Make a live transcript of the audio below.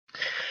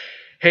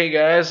Hey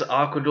guys,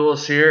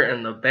 Aquaduel's here,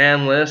 and the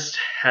ban list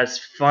has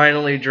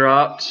finally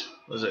dropped.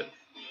 Was it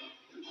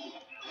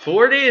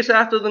 4 days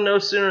after the no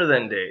sooner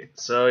than date?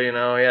 So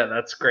yeah,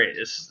 that's great.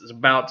 It's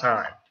about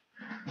time.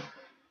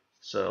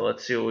 So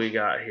let's see what we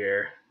got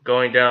here.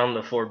 Going down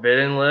the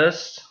forbidden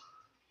list.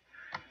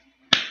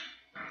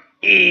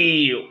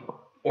 Ew.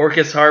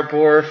 Orcus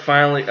Heartbore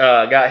finally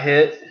got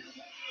hit.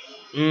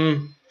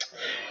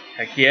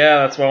 Heck yeah,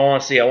 that's what I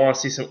want to see. I want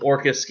to see some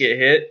Orcus get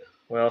hit.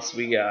 What else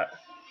we got?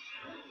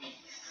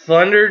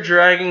 Thunder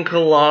Dragon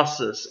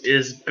Colossus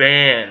is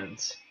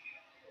banned.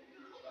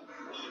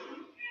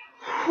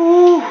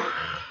 Whew.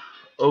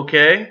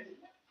 Okay.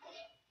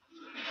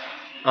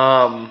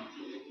 Um,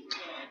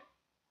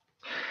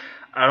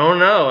 I don't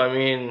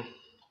know.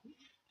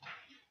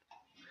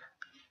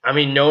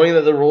 Knowing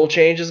that the rule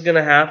change is going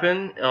to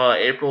happen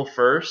April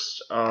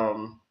 1st,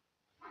 I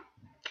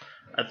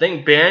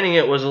think banning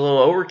it was a little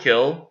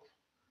overkill.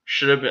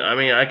 Should have been.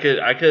 I could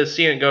have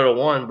seen it go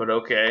to 1, but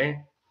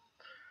okay.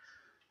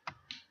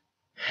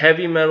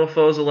 Heavy Metal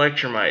Foes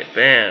Electromite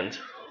banned.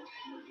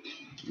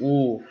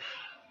 Ooh,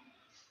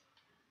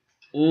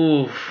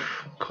 ooh.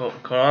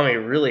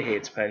 Konami really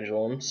hates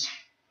pendulums.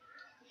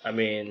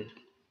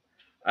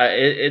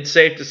 It's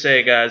safe to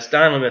say, guys,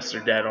 Dynamists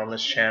are dead on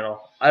this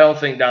channel. I don't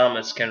think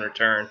Dynamists can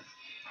return.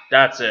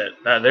 That's it.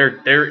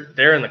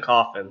 They're in the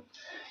coffin.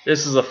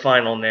 This is a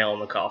final nail in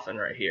the coffin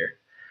right here.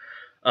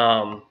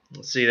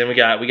 Let's see. Then we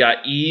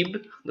got Ebe,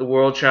 the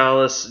World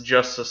Chalice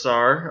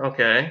Justicar.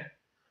 Okay,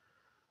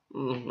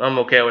 I'm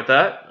okay with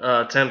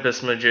that.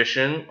 Tempest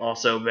Magician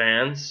also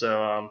banned.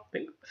 So I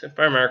think if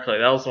I remember correctly,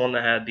 that was the one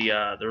that had the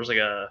there was like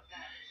a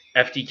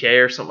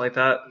FTK or something like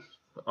that.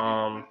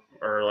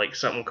 Or like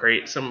something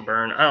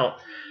burn. I don't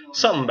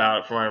something about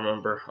it from what I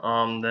remember.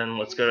 Then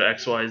let's go to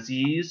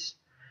XYZ's.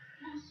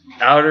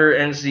 Outer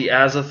Entity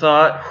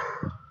Azathoth.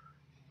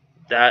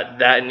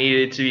 That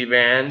needed to be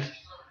banned.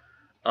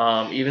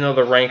 Even though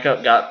the rank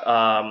up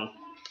got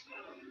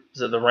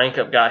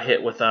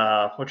hit with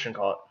what you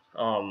call it?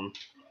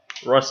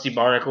 Rusty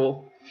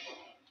Barnacle.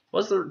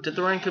 Did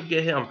the rank up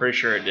get hit? I'm pretty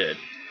sure it did.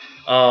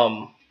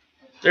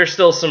 There's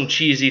still some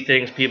cheesy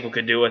things people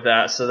could do with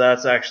that, so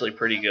that's actually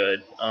pretty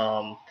good.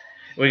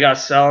 We got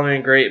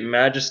Salomon Great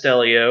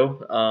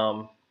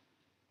Magistelio.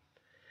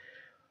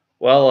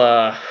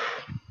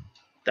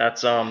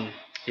 That's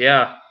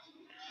yeah.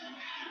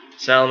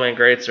 Salomon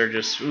Greats are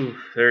just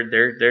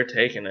they're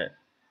taking it.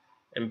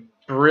 And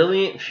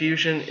Brilliant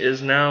Fusion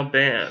is now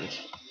banned.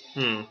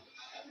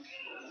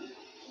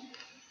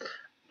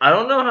 I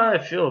don't know how I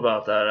feel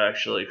about that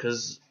actually,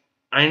 because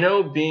I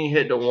know being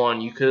hit to 1,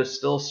 you could have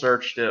still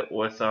searched it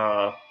with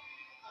with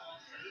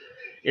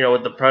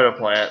the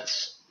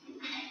Predaplants.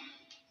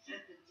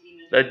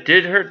 That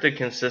did hurt the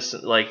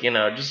consistent,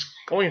 just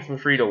going from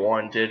 3 to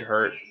 1 did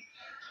hurt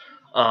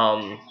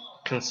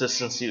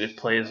consistency with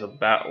plays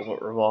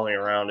about revolving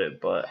around it,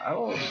 but I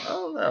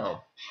don't know.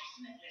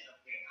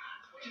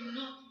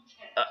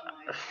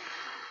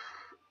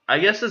 I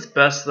guess it's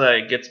best that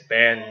it gets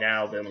banned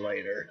now than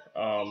later.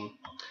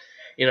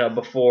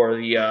 Before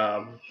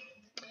the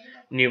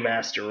new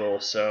master rule,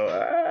 so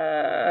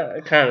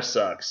it kind of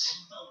sucks.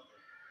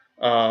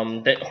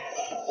 That.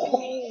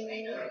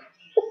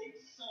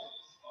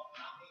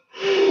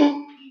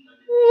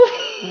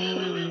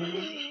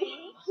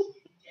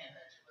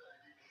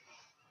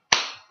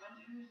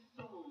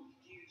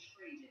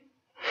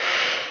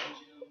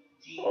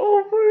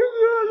 Oh my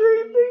god,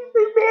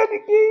 they banned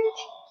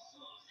Engage.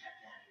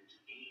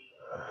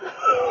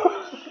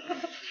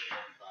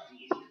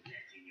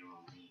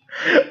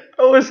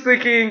 I was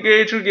thinking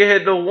Engage would get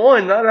hit to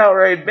 1, not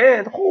outright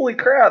banned. Holy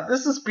crap,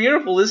 this is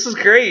beautiful. This is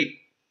great.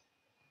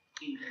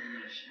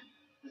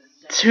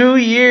 2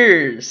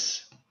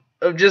 years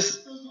of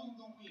just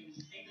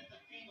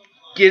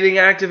getting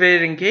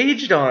activated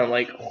Engaged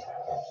on,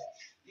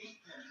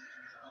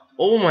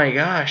 oh my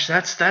gosh,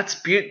 that's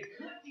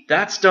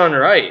done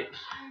right.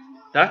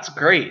 That's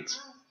great.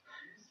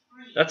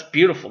 That's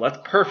beautiful. That's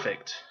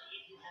perfect.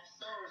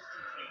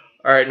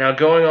 All right, now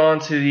going on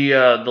to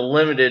the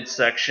limited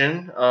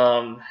section.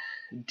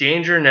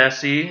 Danger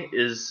Nessie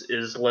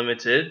is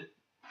limited.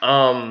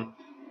 I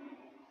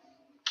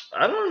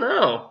don't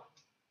know.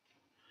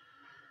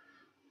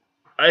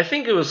 I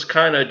think it was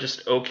kind of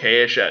just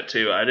okay-ish at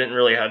 2. I didn't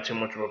really have too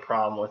much of a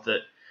problem with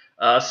it.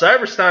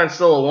 Cyberstein's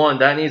still a 1.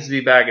 That needs to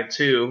be back at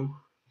 2.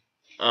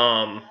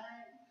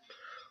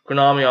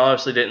 Konami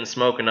obviously didn't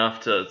smoke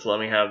enough to let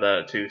me have that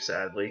at 2,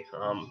 sadly.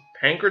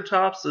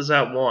 Pankratops is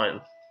at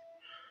 1.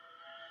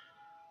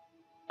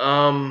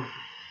 I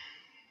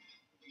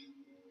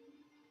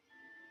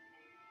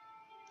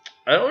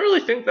don't really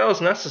think that was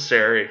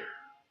necessary.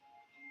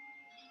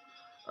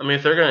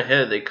 If they're gonna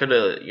hit, they could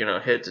have,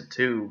 hit to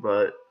 2,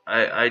 but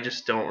I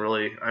just don't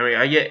really.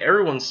 I get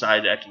everyone's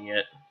side decking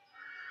it.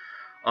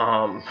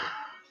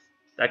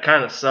 That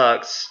kind of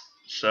sucks.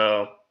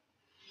 So,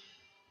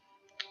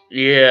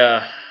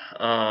 yeah.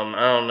 I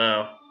don't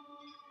know.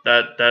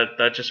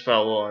 That just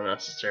felt a little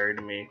unnecessary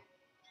to me.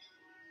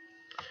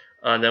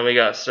 Then we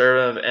got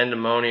Servant of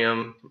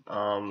Endemonium.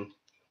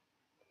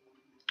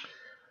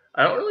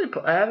 I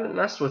haven't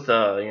messed with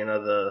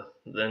the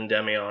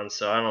Endymion,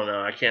 so I don't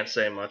know. I can't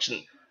say much.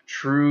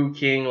 True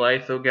King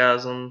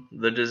Lithogasm,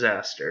 the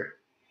Disaster.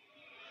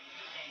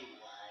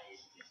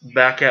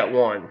 Back at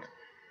 1.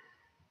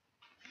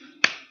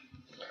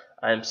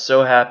 I'm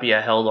so happy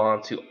I held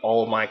on to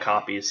all of my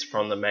copies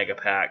from the Mega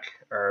Pack,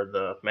 or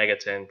the Mega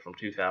 10 from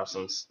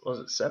 2000s. Was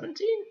it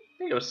 17? I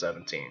think it was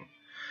 17.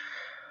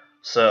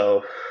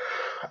 So,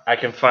 I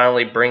can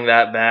finally bring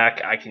that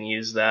back. I can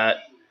use that.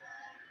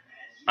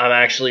 I'm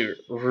actually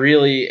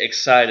really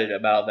excited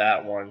about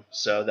that one.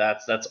 So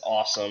that's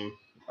awesome.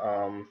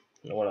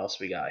 What else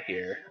we got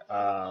here?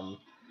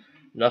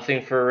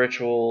 Nothing for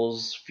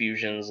rituals,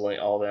 fusions, like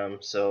all them.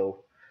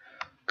 So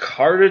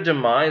Card of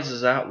Demise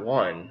is at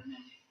 1.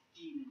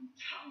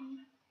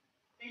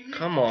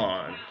 Come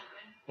on.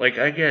 Like,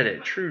 I get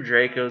it. True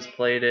Draco's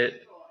played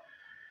it.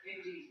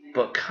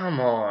 But come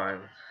on.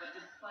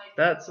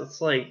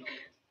 It's like,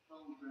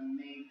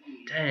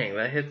 dang,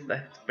 that hits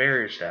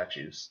barrier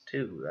statues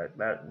too.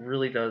 That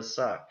really does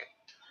suck.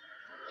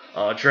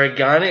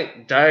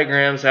 Dragonic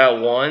Diagrams at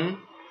 1.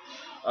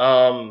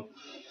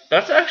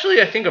 That's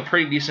actually, I think, a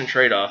pretty decent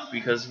trade-off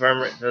because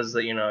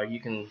you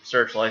can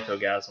search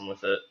Lithogasm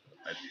with it.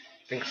 I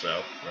think so,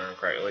 if I remember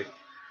correctly.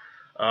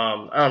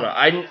 I don't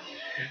know.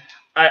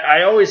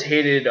 I always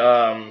hated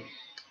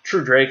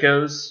True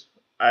Dracos.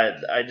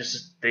 I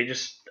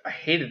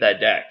hated that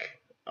deck.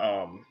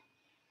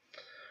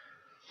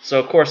 So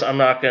of course I'm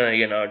not gonna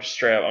just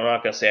straight up, I'm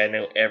not gonna say I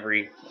know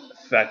every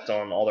effect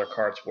on all their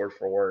cards word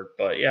for word,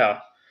 but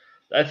yeah,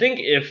 I think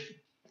if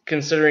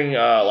considering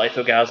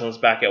Lithogasm's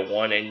back at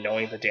 1 and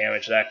knowing the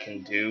damage that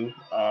can do,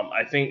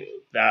 I think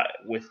that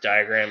with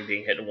Diagram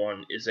being hit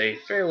 1 is a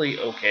fairly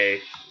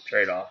okay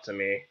trade-off to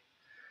me.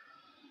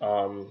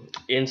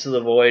 Into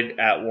the Void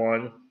at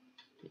 1.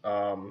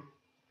 Kind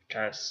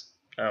of,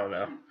 I don't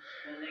know.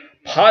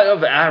 Pot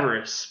of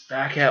Avarice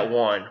back at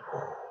 1.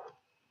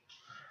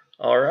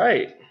 All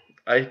right.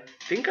 I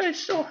think I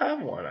still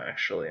have one,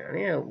 actually. I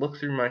need to look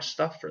through my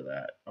stuff for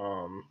that.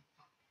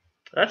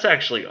 That's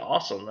actually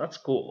awesome. That's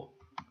cool.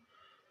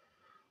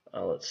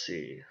 Let's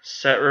see.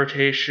 Set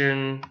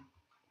rotation.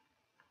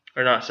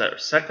 Or not set.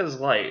 Sekka's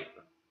Light.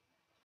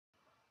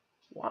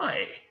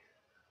 Why?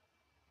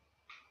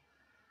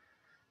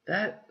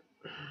 That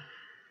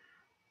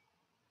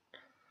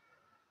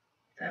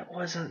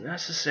wasn't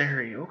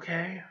necessary.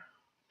 Okay.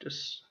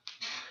 Just,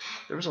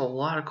 there was a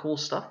lot of cool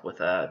stuff with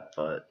that,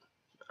 but,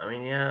 I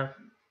mean, yeah.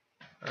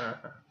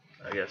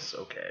 I guess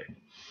okay.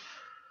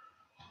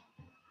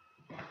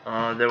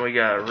 Then we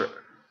got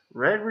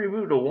Red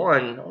Reboot to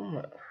 1. Oh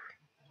my.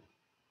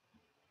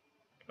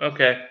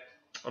 Okay.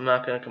 I'm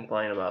not going to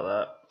complain about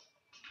that.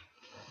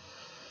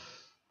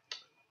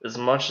 As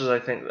much as I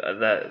think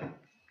that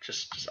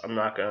just I'm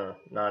not gonna,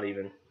 not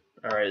even.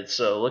 Alright,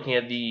 so looking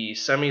at the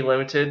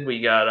semi-limited,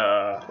 we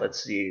got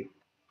let's see,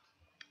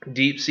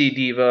 Deep Sea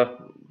Diva.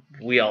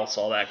 We all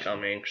saw that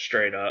coming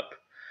straight up.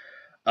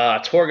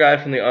 Tour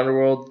Guide from the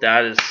Underworld.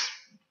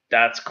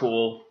 That's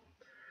cool.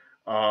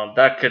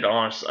 That could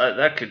honestly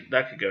that could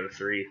go to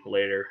 3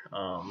 later.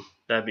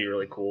 That'd be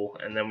really cool.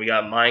 And then we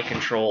got Mind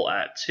Control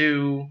at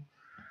 2.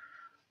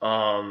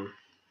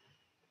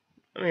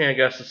 I mean, I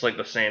guess it's like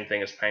the same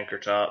thing as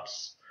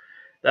Pankratops.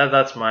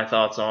 That's my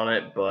thoughts on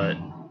it, but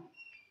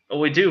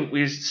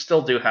we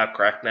still do have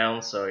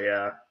Crackdown, so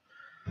yeah.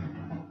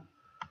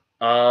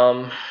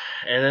 And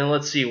then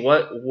let's see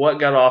what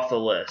got off the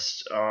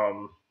list.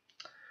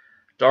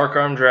 Dark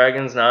Arm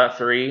Dragon's not at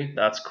 3.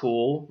 That's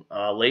cool.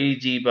 Lady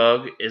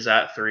Debug is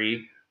at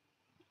 3.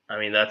 I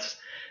mean, that's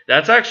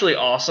actually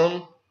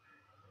awesome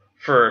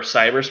for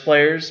Cybers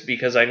players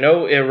because I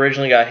know it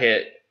originally got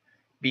hit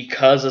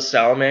because of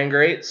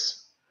Salamangrates.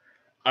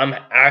 I'm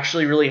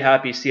actually really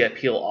happy to see it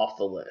peel off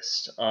the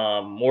list.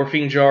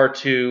 Morphing Jar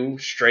 2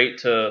 straight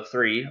to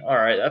 3.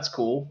 Alright, that's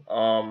cool.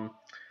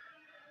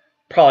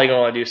 Probably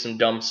going to do some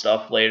dumb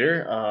stuff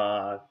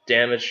later.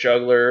 Damage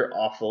Juggler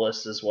off the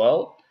list as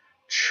well.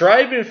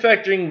 Tribe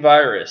Infecting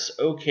Virus.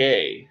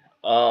 Okay.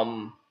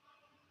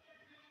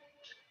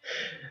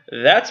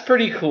 That's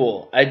pretty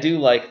cool. I do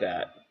like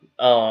that.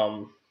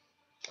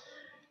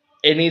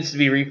 It needs to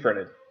be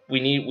reprinted. We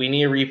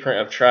need a reprint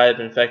of Tribe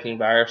Infecting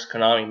Virus.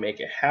 Konami,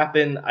 make it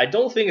happen. I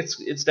don't think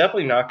it's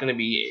definitely not going to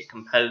be a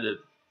competitive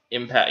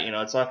impact.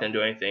 It's not going to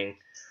do anything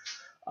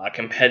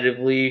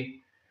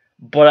competitively,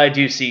 but I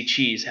do see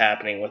cheese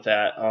happening with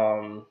that.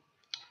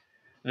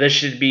 This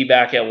should be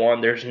back at 1.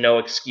 There's no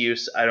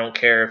excuse. I don't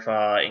care if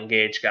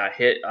Engage got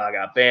hit,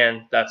 got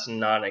banned. That's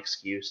not an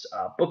excuse.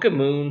 Book of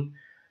Moon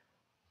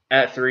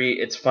at 3.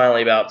 It's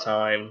finally about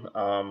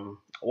time.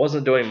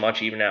 Wasn't doing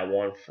much even at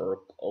 1 for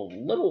a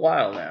little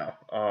while now.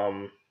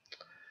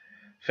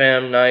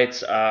 Phantom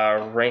Knights,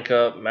 Rank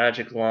Up,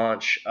 Magic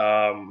Launch.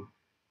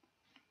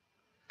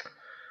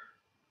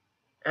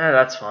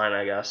 That's fine,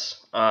 I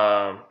guess.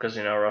 Because,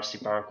 Rusty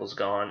Barnacle's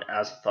gone,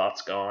 As a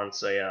Thought's gone,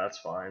 so yeah, that's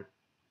fine.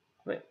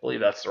 I believe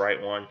that's the right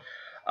one.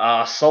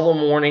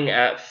 Solemn Warning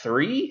at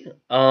 3.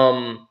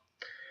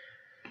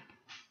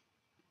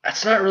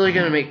 That's not really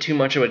going to make too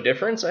much of a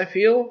difference, I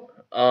feel.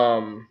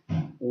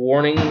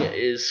 Warning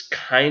is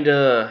kind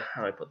of,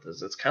 how do I put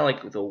this? It's kind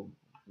of like the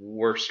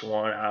worst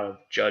one out of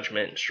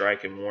Judgment,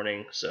 Strike, and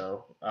Warning.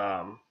 So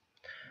I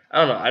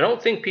don't know. I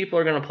don't think people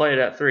are gonna play it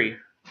at 3.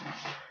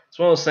 It's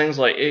one of those things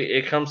like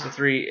it comes to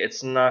 3,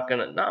 it's not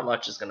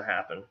much is gonna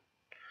happen.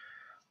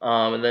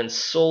 And then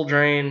Soul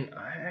Drain,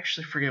 I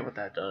actually forget what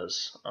that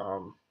does.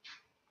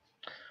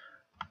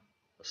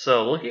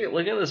 So look at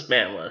this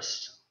ban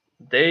list.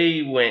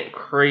 They went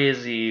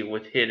crazy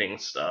with hitting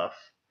stuff.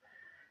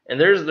 And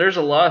there's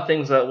a lot of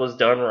things that was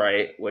done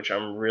right, which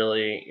I'm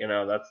really,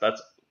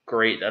 that's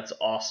great, that's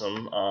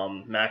awesome.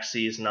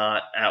 Maxi is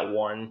not at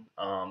 1.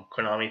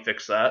 Konami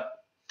fixed that.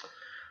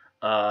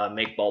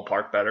 Make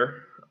Ballpark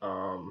better.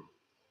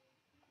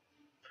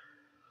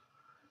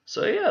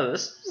 So yeah,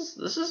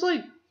 this is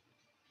like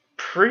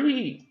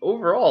pretty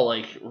overall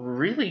like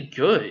really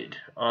good.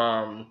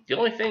 The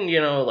only thing,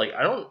 like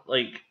I don't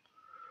like,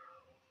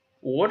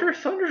 what are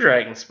Thunder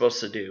Dragons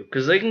supposed to do?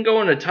 Because they can go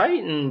into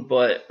Titan,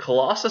 but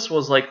Colossus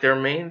was like their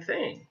main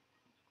thing.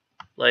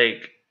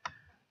 Like,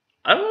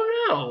 I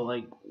don't know.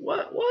 Like,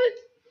 what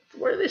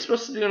are they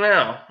supposed to do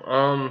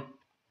now?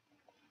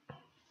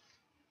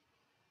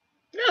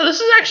 Yeah,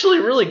 this is actually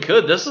really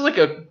good. This is like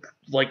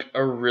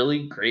a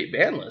really great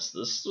ban list.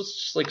 This was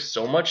just like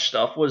so much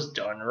stuff was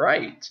done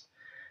right.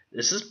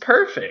 This is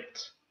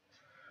perfect.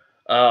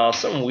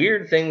 Some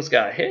weird things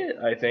got hit,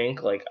 I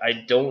think. Like, I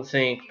don't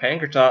think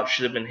Pankratops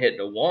should have been hit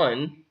to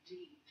 1.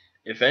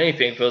 If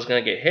anything, if it was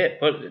going to get hit,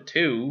 put it to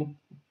 2.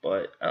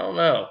 But, I don't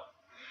know.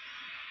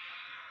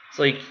 It's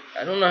like,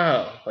 I don't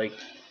know. Like,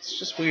 it's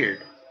just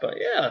weird. But,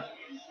 yeah,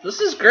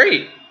 this is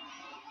great.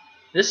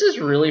 This is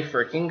really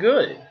freaking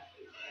good.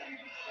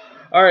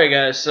 Alright,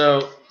 guys,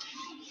 so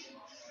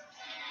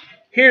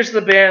here's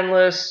the ban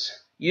list.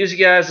 You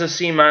guys have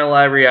seen my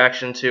live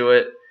reaction to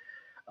it.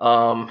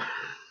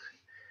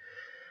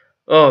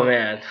 Oh,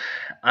 man.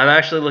 I'm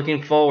actually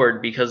looking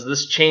forward because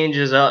this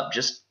changes up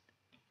just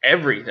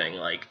everything.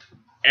 Like,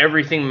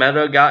 everything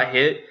meta got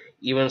hit.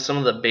 Even some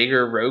of the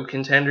bigger rogue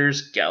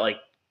contenders got, like,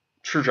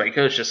 True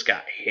Dracos just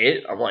got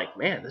hit. I'm like,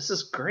 man, this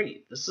is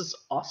great. This is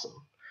awesome.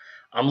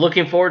 I'm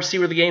looking forward to see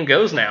where the game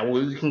goes now.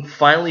 We can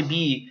finally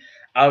be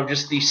out of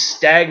just the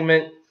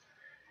stagnant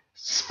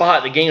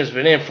spot the game has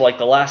been in for, like,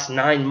 the last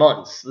 9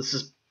 months. This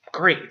is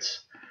great.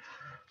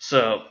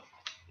 So,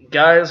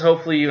 guys,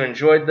 hopefully you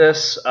enjoyed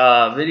this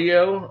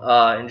video.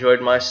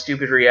 Enjoyed my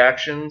stupid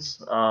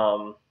reactions.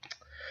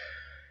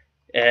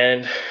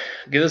 And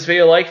give this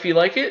video a like if you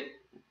like it.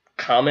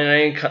 Comment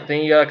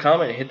anything you got to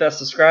comment. Hit that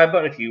subscribe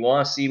button if you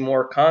want to see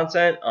more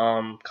content.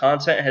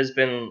 Content has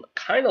been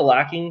kind of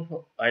lacking,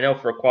 I know,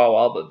 for quite a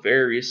while, but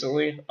very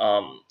recently.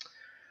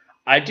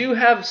 I do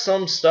have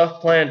some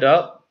stuff planned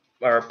up,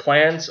 or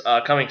plans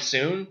coming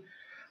soon,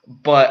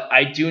 but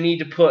I do need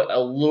to put a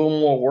little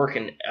more work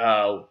and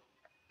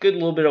good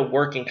little bit of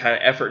work and kind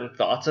of effort and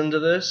thoughts into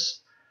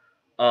this.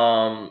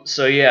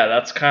 So yeah,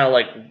 that's kind of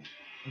like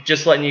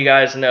just letting you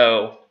guys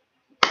know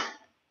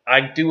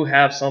I do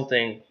have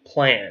something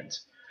planned.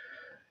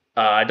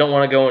 I don't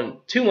want to go in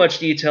too much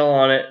detail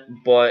on it,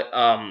 but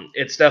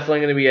it's definitely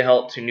going to be a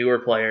help to newer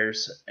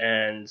players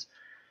and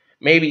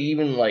maybe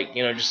even like,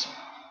 just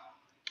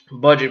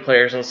budget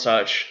players and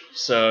such.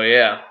 So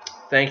yeah,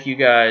 thank you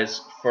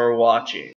guys for watching.